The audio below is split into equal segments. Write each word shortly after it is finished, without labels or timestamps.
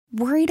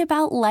Worried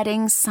about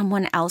letting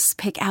someone else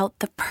pick out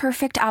the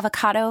perfect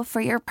avocado for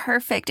your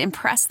perfect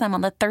impress them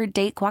on the third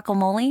date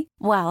guacamole?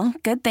 Well,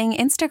 good thing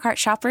Instacart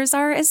shoppers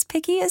are as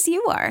picky as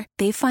you are.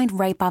 They find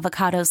ripe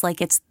avocados like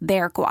it's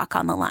their guac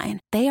on the line.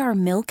 They are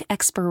milk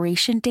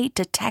expiration date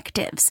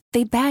detectives.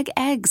 They bag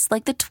eggs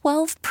like the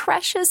 12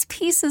 precious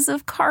pieces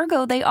of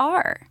cargo they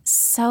are.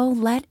 So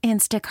let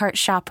Instacart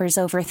shoppers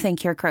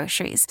overthink your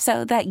groceries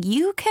so that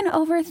you can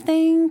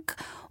overthink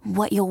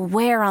what you'll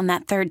wear on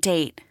that third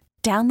date.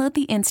 Download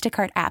the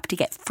Instacart app to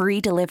get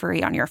free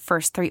delivery on your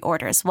first 3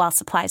 orders while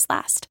supplies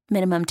last.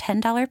 Minimum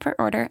 $10 per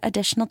order.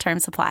 Additional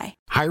terms apply.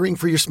 Hiring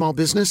for your small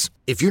business?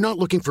 If you're not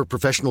looking for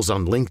professionals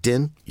on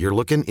LinkedIn, you're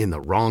looking in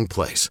the wrong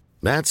place.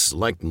 That's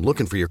like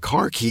looking for your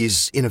car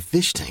keys in a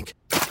fish tank.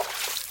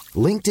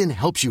 LinkedIn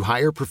helps you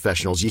hire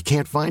professionals you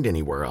can't find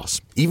anywhere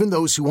else, even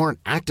those who aren't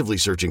actively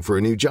searching for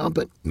a new job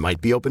but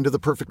might be open to the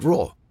perfect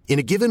role. In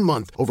a given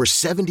month, over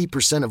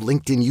 70% of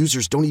LinkedIn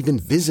users don't even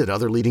visit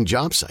other leading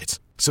job sites.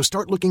 So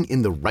start looking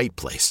in the right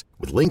place.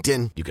 With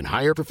LinkedIn, you can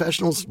hire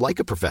professionals like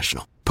a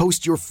professional.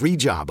 Post your free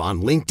job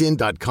on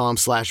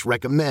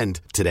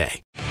linkedin.com/recommend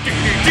today.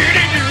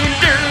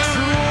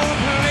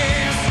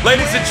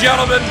 Ladies and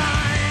gentlemen,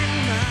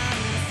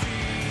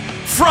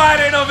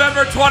 Friday,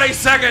 November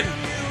 22nd.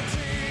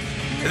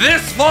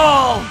 This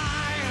fall,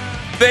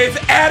 they've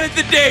added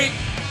the date.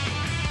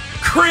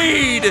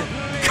 Creed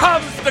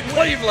comes to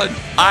Cleveland.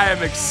 I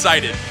am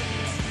excited.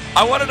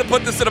 I wanted to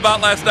put this in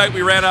about last night.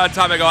 We ran out of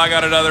time. I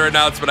got another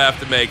announcement I have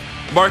to make.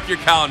 Mark your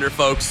calendar,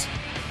 folks.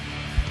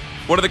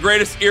 One of the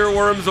greatest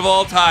earworms of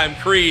all time,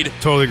 Creed.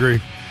 Totally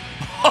agree.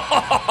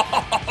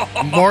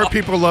 More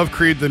people love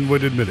Creed than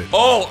would admit it.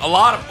 Oh, a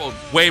lot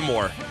of, way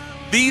more.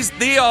 They're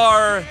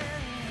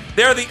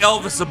the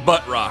Elvis of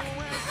butt rock.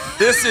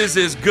 This is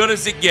as good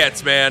as it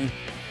gets, man.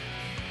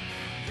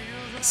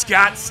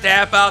 Scott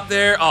Stapp out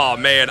there. Oh,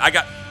 man.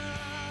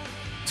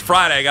 It's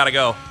Friday. I got to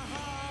go.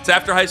 It's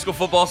after high school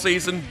football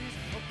season.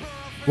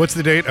 What's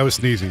the date? I was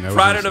sneezing.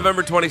 Friday,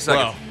 November 22nd.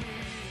 Well,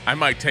 I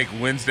might take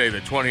Wednesday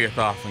the 20th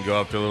off and go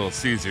up to Little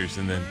Caesars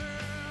and then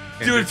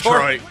do a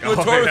tour with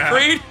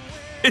Creed?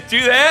 Do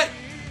that?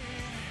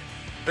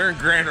 They're in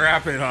Grand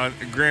Rapids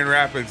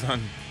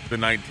on the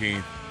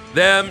 19th.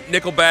 Them,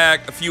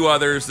 Nickelback, a few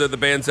others. They're the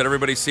bands that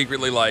everybody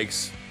secretly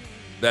likes,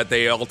 that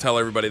they all tell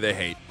everybody they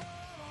hate.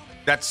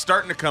 That's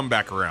starting to come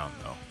back around,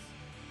 though.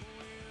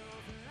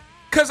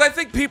 Because I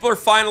think people are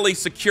finally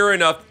secure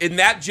enough in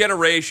that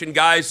generation,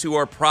 guys who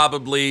are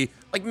probably,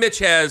 like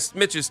Mitch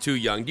is too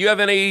young. Do you have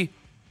any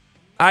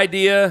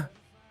idea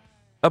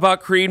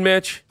about Creed,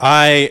 Mitch?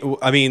 I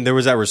mean, there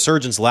was that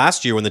resurgence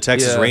last year when the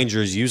Texas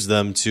Rangers used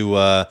them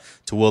to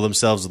will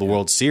themselves to the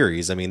World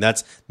Series. I mean,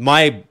 that's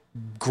my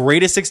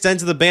greatest extent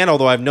to the band,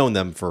 although I've known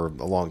them for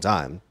a long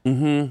time.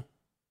 Mm-hmm.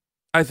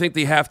 I think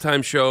the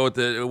halftime show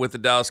with the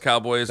Dallas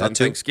Cowboys on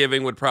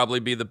Thanksgiving would probably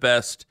be the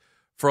best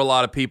for a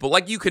lot of people.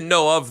 Like, you can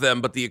know of them,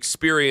 but the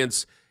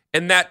experience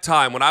in that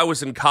time, when I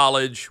was in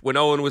college, when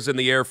Owen was in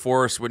the Air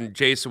Force, when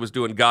Jason was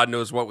doing God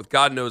knows what with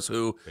God knows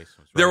who,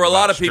 there were a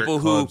lot of people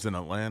who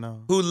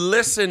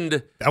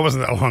listened. That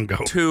wasn't that long ago.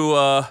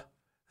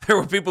 There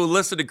were people who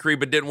listened to Creed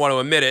but didn't want to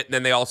admit it, and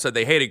then they all said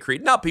they hated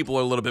Creed. Now people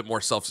are a little bit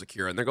more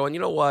self-secure, and they're going, you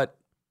know what?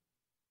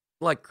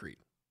 I like Creed.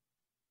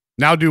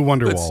 Now do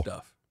Wonderwall. Good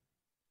stuff.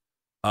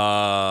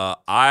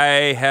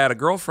 I had a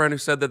girlfriend who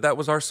said that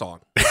was our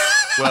song.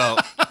 Well,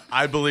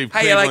 I believe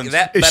Cleveland's... Like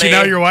that, is she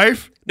now your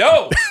wife?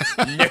 No.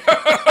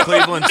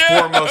 Cleveland's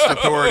foremost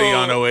authority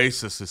on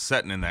Oasis is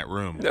sitting in that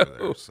room over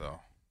there. So. Are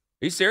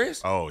you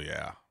serious? Oh,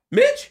 yeah.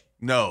 Mitch?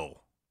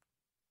 No.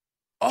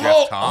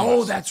 Jeff Thomas.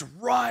 Oh, that's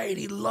right.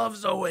 He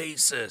loves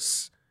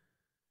Oasis.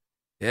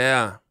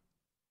 Yeah.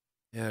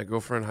 Yeah, a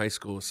girlfriend in high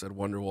school said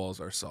Wonderwall is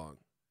our song.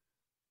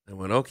 I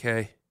went,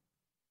 okay,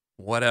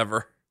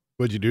 whatever.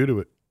 What'd you do to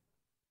it?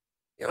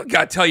 You don't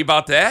got to tell you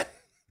about that.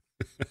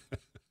 I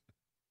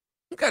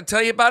don't got to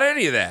tell you about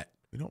any of that.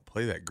 We don't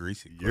play that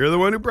greasy. You're the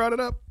one who brought it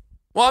up.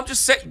 Well, I'm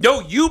just saying. No,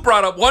 you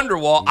brought up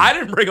Wonderwall. I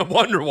didn't bring up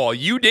Wonderwall.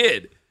 You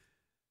did.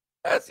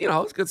 That's,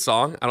 it's a good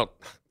song.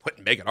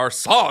 Wouldn't make it our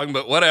song,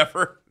 but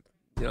whatever.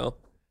 It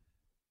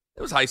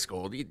was high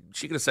school.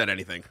 She could have said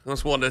anything. I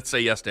was wanting to say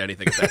yes to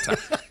anything at that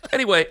time.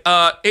 Anyway,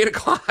 8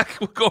 o'clock,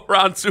 we'll go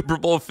around Super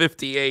Bowl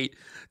 58.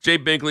 Jay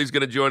Binkley's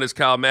going to join us,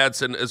 Kyle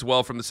Madsen as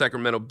well from the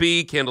Sacramento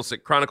Bee,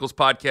 Candlestick Chronicles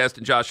podcast,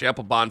 and Josh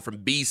Applebaum from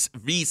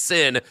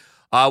VSiN.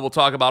 We'll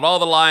talk about all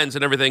the lines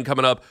and everything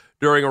coming up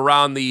during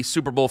around the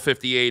Super Bowl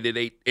 58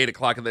 at 8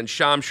 o'clock. And then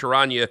Sham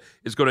Charania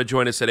is going to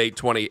join us at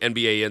 8:20,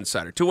 NBA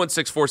Insider.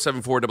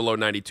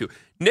 216-474-0092.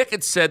 Nick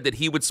had said that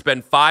he would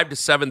spend $5,000 to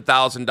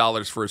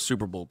 $7,000 for a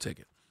Super Bowl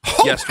ticket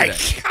yesterday.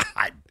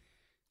 My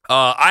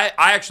God. I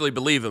actually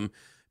believe him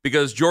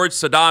because George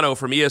Sedano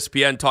from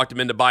ESPN talked him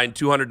into buying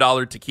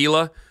 $200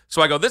 tequila.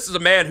 So I go, this is a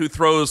man who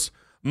throws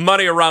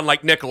money around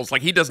like nickels.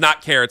 Like, he does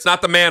not care. It's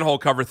not the manhole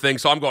cover thing.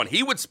 So I'm going,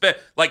 he would spend,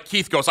 like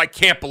Keith goes, I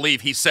can't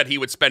believe he said he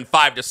would spend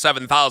 $5,000 to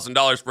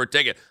 $7,000 for a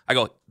ticket. I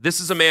go, this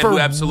is a man who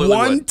absolutely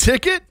one would.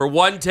 ticket? For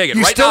one ticket.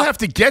 You right still now, have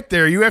to get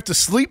there. You have to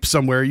sleep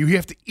somewhere. You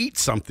have to eat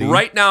something.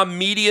 Right now,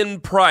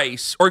 median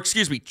price, or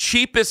excuse me,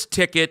 cheapest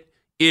ticket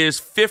is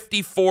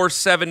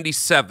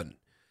 $54.77.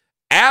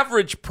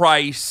 Average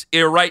price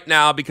right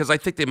now, because I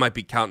think they might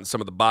be counting some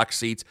of the box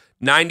seats,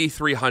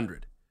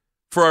 $9,300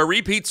 for a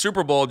repeat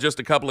Super Bowl just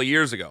a couple of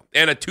years ago,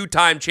 and a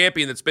two-time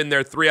champion that's been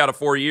there 3 out of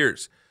 4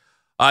 years.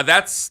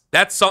 That's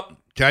something.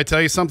 Can I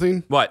tell you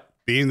something? What?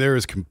 Being there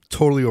is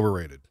totally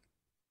overrated.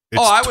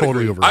 It's I would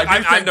totally agree.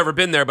 overrated. I've never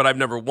been there, but I've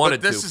never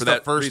wanted But this to. is For the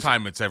that first reason.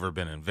 time it's ever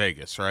been in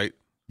Vegas, right?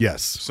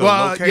 Yes. So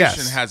Well, location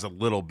yes. has a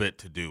little bit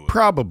to do with it.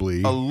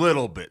 Probably. A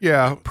little bit.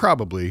 Yeah,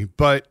 probably.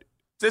 But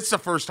It's the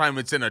first time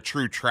it's in a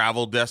true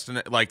travel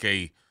destination, like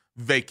a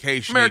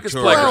vacation America's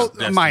tourist Playground. well,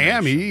 destination.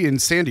 Miami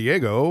and San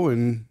Diego,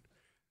 and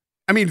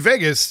I mean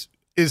Vegas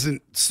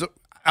isn't. So,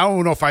 I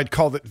don't know if I'd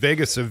call it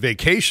Vegas a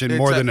vacation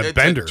more than a it's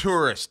bender. a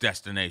tourist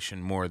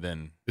destination more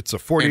than It's a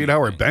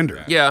 48-hour anything bender.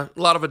 like that. Yeah,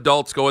 a lot of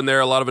adults go in there,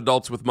 a lot of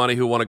adults with money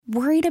who want to.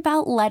 Worried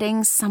about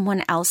letting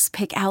someone else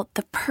pick out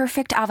the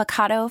perfect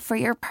avocado for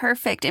your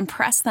perfect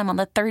impress them on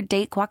the third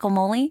date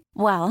guacamole?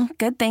 Well,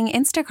 good thing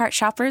Instacart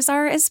shoppers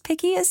are as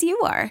picky as you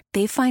are.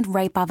 They find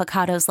ripe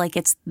avocados like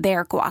it's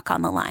their guac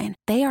on the line.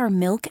 They are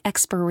milk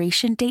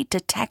expiration date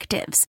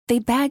detectives. They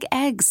bag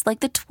eggs like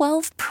the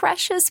 12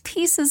 precious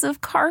pieces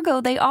of cargo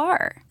they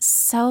are.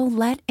 So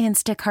let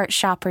Instacart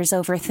shoppers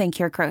overthink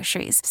your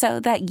groceries so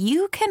that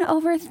you can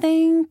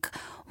overthink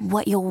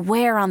what you'll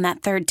wear on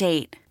that third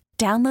date.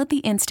 Download the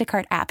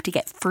Instacart app to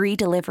get free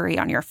delivery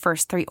on your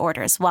first 3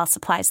 orders while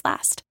supplies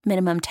last.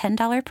 Minimum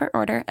 $10 per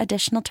order.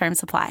 Additional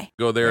terms apply.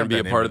 Go there and be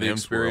a part of the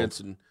experience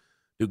and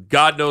do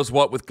God knows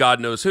what with God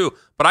knows who.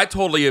 But I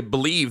totally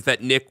believe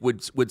that Nick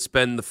would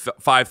spend the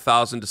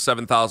 $5,000 to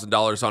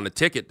 $7,000 on a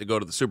ticket to go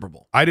to the Super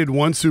Bowl. I did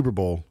one Super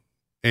Bowl,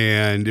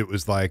 and it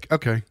was like,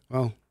 okay,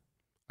 well,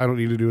 I don't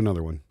need to do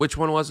another one. Which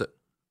one was it?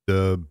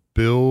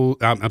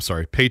 I'm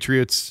sorry,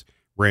 Patriots,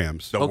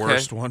 Rams. The Okay.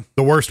 worst one.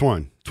 The worst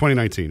one,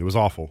 2019. It was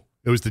awful.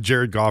 It was the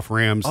Jared Goff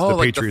Rams, Oh, the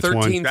like the Patriots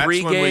one. 13 That's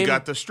Three when we game?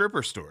 got the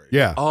stripper story.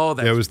 Yeah. Oh,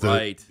 that's it was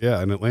right.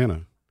 in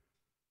Atlanta.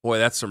 Boy,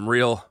 that's some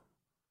real.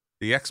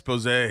 The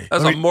expose. That's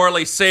a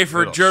morally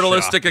safer It'll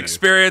journalistic shock you.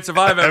 experience if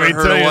I've ever I mean,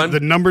 heard of one. the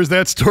numbers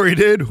that story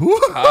did.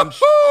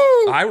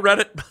 I read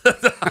it.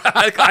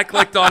 I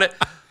clicked on it.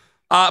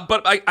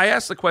 But I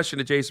asked the question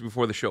to Jason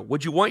before the show.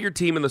 Would you want your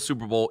team in the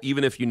Super Bowl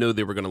even if you knew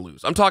they were going to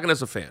lose? I'm talking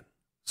as a fan.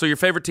 So your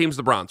favorite team's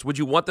the Browns. Would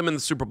you want them in the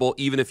Super Bowl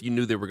even if you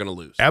knew they were going to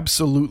lose?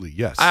 Absolutely,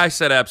 yes. I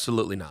said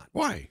absolutely not.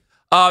 Why?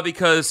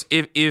 Because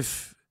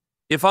if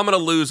I'm going to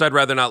lose, I'd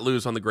rather not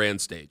lose on the grand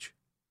stage.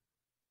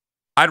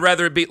 I'd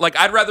rather it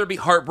be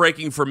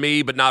heartbreaking for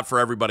me, but not for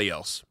everybody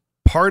else.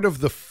 Part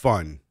of the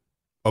fun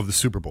of the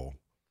Super Bowl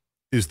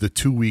is the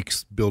 2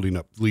 weeks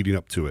leading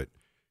up to it.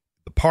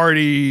 The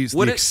parties,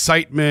 Would the it?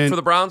 excitement. For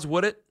the Browns,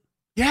 would it?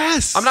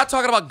 Yes. I'm not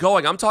talking about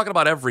going. I'm talking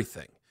about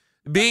everything.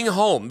 Being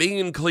home, being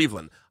in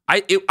Cleveland. I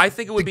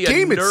think it would the be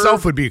game a nerve.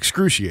 itself would be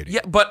excruciating.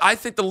 Yeah, but I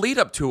think the lead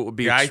up to it would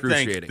be Yeah, I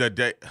excruciating. think the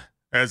day,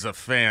 as a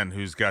fan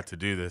who's got to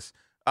do this,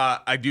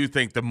 I do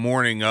think the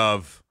morning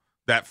of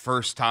that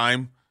first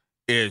time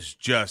is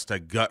just a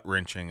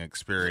gut-wrenching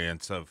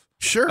experience of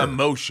Sure.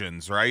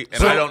 emotions, right? And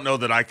So- I don't know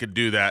that I could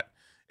do that.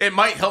 It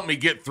might help me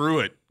get through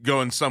it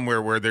going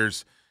somewhere where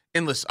there's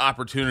endless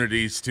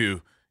opportunities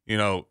to,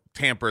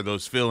 tamper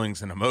those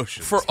feelings and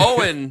emotions. for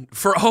Owen,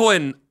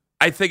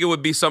 I think it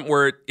would be something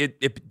where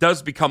it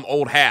does become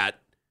old hat,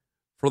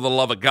 for the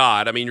love of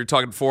God. I mean, you're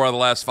talking 4 out of the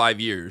last 5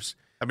 years.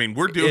 I mean,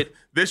 we're doing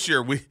this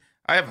year.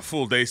 I have a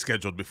full day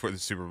scheduled before the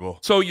Super Bowl.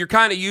 So you're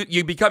kind of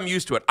you become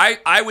used to it.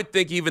 I would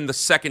think even the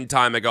second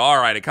time I go, all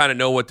right, I kind of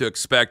know what to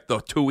expect the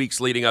 2 weeks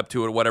leading up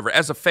to it or whatever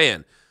as a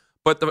fan.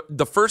 But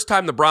the first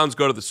time the Browns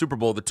go to the Super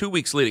Bowl, the 2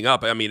 weeks leading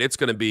up, I mean, it's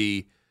going to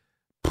be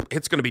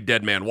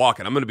dead man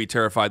walking. I'm going to be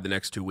terrified the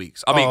next 2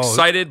 weeks. I'll be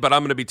excited, but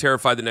I'm going to be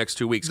terrified the next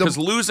 2 weeks because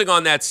losing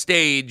on that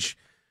stage,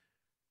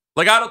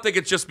 I don't think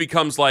it just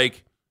becomes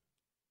like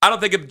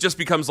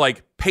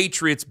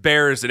Patriots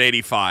Bears in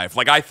 '85.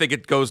 I think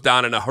it goes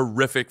down in a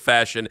horrific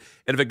fashion.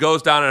 And if it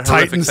goes down in a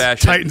horrific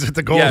fashion, Titans at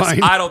the goal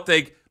line. I don't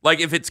think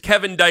if it's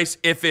Kevin Dice,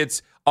 if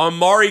it's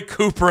Amari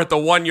Cooper at the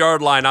 1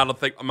 yard line, I don't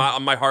think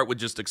my heart would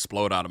just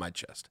explode out of my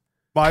chest.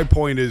 My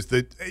point is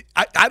that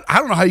I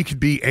don't know how you could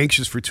be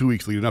anxious for 2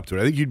 weeks leading up to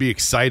it. I think you'd be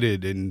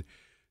excited and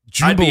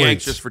jubilant. I'd be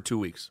anxious for 2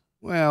 weeks.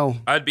 Well,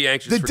 I'd be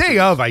anxious the for day 2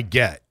 weeks. of, I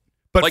get.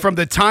 But from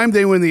the time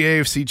they win the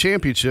AFC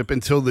Championship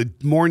until the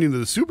morning of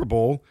the Super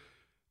Bowl,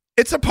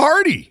 it's a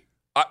party.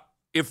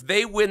 If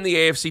they win the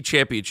AFC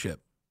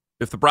Championship,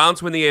 if the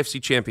Browns win the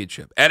AFC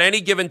Championship at any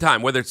given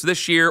time, whether it's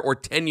this year or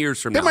 10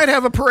 years from They now. might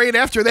have a parade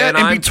after that,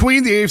 and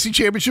between the AFC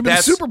Championship and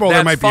the Super Bowl,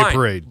 there might be a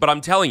parade. But I'm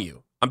telling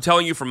you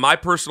from my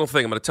personal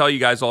thing, I'm going to tell you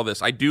guys all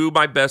this. I do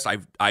my best.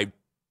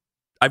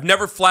 I've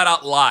never flat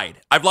out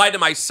lied. I've lied to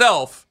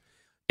myself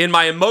in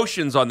my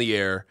emotions on the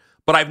air,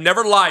 but But I've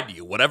never lied to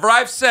you. Whatever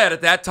I've said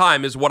at that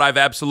time is what I've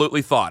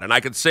absolutely thought. And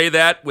I can say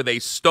that with a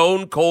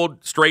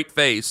stone-cold, straight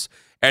face,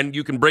 and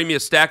you can bring me a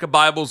stack of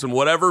Bibles and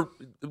whatever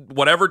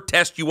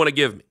test you want to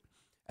give me.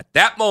 At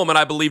that moment,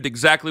 I believed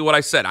exactly what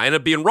I said. I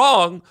ended up being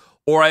wrong,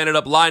 or I ended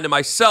up lying to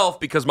myself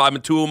because I'm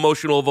too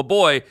emotional of a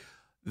boy.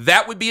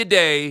 That would be a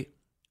day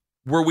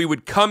where we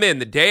would come in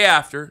the day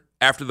after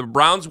the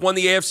Browns won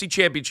the AFC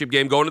Championship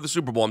game, going to the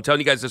Super Bowl. I'm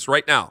telling you guys this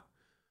right now.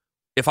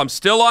 If I'm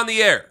still on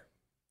the air,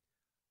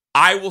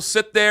 I will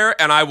sit there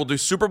and I will do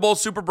Super Bowl,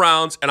 Super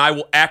Browns, and I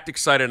will act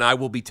excited and I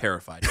will be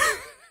terrified.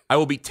 I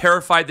will be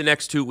terrified the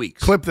next 2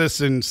 weeks. Clip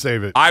this and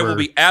save it. I will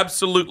be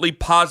absolutely,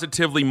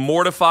 positively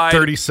mortified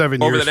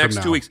 37 over years the next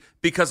from 2 now. weeks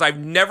because I've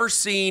never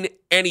seen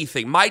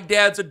anything. My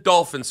dad's a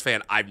Dolphins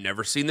fan. I've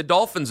never seen the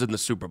Dolphins in the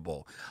Super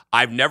Bowl.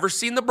 I've never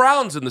seen the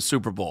Browns in the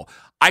Super Bowl.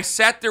 I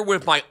sat there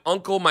with my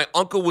uncle. My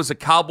uncle was a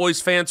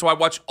Cowboys fan, so I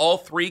watched all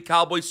 3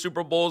 Cowboys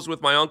Super Bowls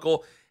with my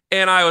uncle.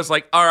 And I was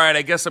like, all right,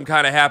 I guess I'm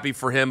kind of happy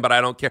for him, but I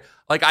don't care.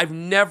 Like, I've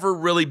never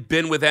really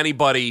been with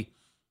anybody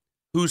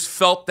who's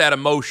felt that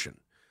emotion.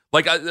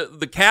 Like,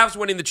 the Cavs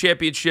winning the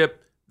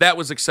championship, that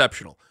was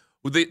exceptional.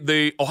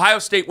 The Ohio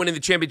State winning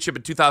the championship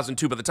in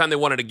 2002, by the time they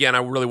won it again, I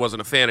really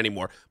wasn't a fan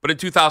anymore. But in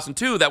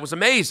 2002, that was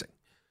amazing.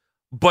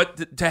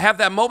 But to have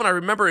that moment, I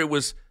remember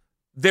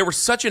they were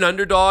such an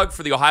underdog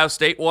for the Ohio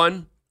State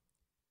one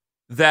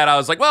that I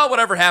was like, well,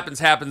 whatever happens,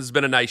 happens. It's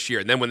been a nice year.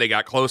 And then when they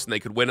got close and they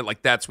could win it,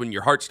 like that's when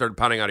your heart started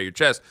pounding out of your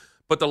chest.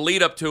 But the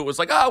lead up to it was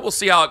like, oh, we'll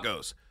see how it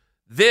goes.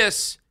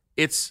 This,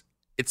 it's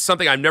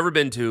something I've never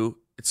been to.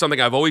 It's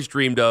something I've always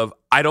dreamed of.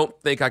 I don't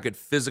think I could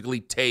physically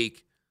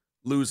take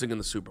losing in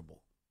the Super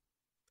Bowl.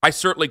 I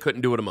certainly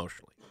couldn't do it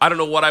emotionally. I don't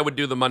know what I would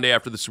do the Monday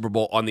after the Super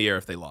Bowl on the air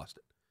if they lost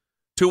it.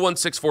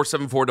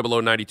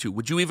 216-474-0092.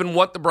 Would you even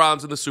want the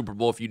Browns in the Super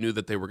Bowl if you knew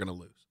that they were going to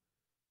lose?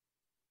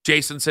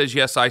 Jason says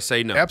yes, I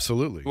say no.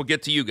 Absolutely. We'll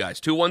get to you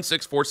guys.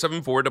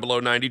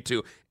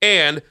 216-474-0092.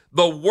 And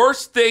the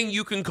worst thing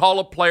you can call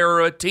a player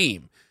or a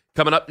team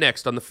coming up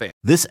next on The Fan.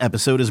 This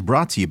episode is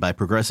brought to you by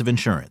Progressive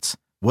Insurance.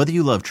 Whether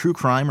you love true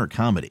crime or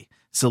comedy,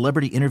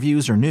 celebrity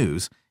interviews or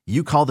news,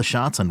 you call the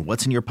shots on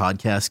what's in your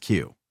podcast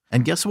queue.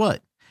 And guess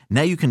what?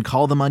 Now you can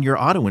call them on your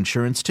auto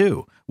insurance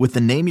too with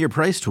the Name Your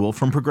Price tool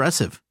from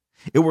Progressive.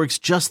 It works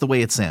just the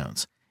way it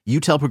sounds. You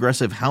tell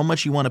Progressive how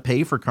much you want to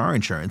pay for car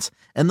insurance,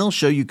 and they'll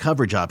show you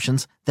coverage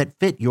options that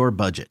fit your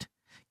budget.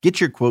 Get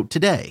your quote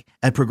today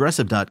at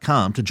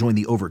Progressive.com to join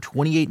the over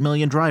 28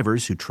 million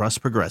drivers who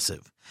trust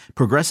Progressive.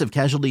 Progressive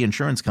Casualty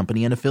Insurance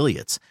Company and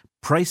Affiliates.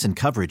 Price and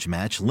coverage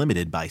match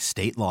limited by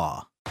state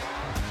law.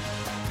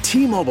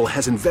 T-Mobile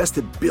has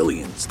invested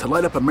billions to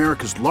light up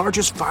America's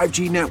largest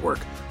 5G network,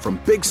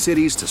 from big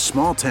cities to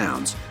small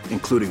towns,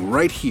 including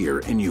right here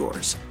in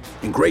yours.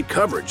 And great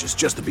coverage is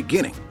just the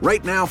beginning.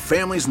 Right now,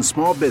 families and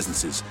small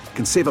businesses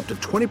can save up to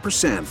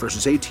 20%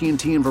 versus AT&T and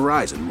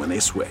Verizon when they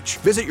switch.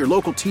 Visit your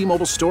local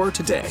T-Mobile store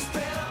today.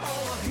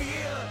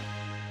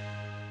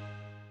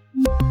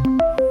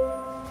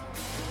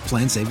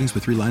 Plan savings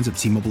with 3 lines of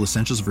T-Mobile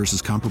Essentials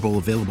versus comparable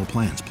available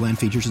plans. Plan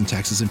features and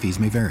taxes and fees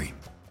may vary.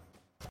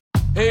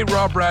 Hey,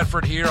 Rob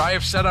Bradford here. I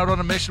have set out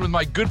on a mission with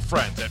my good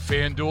friends at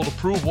FanDuel to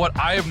prove what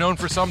I have known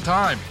for some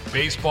time.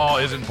 Baseball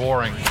isn't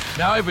boring.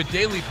 Now I have a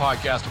daily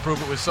podcast to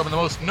prove it with some of the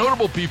most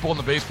notable people in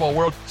the baseball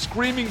world,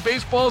 screaming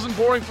baseball isn't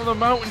boring from the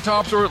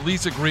mountaintops, or at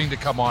least agreeing to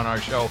come on our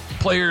show.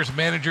 Players,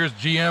 managers,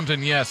 GMs,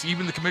 and yes,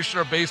 even the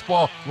commissioner of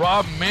baseball,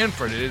 Rob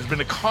Manfred. It has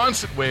been a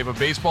constant wave of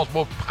baseball's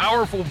most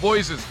powerful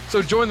voices.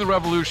 So join the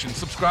revolution.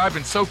 Subscribe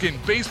and soak in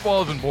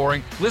Baseball Isn't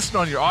Boring. Listen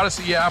on your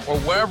Odyssey app or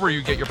wherever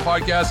you get your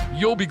podcasts.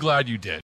 You'll be glad you did.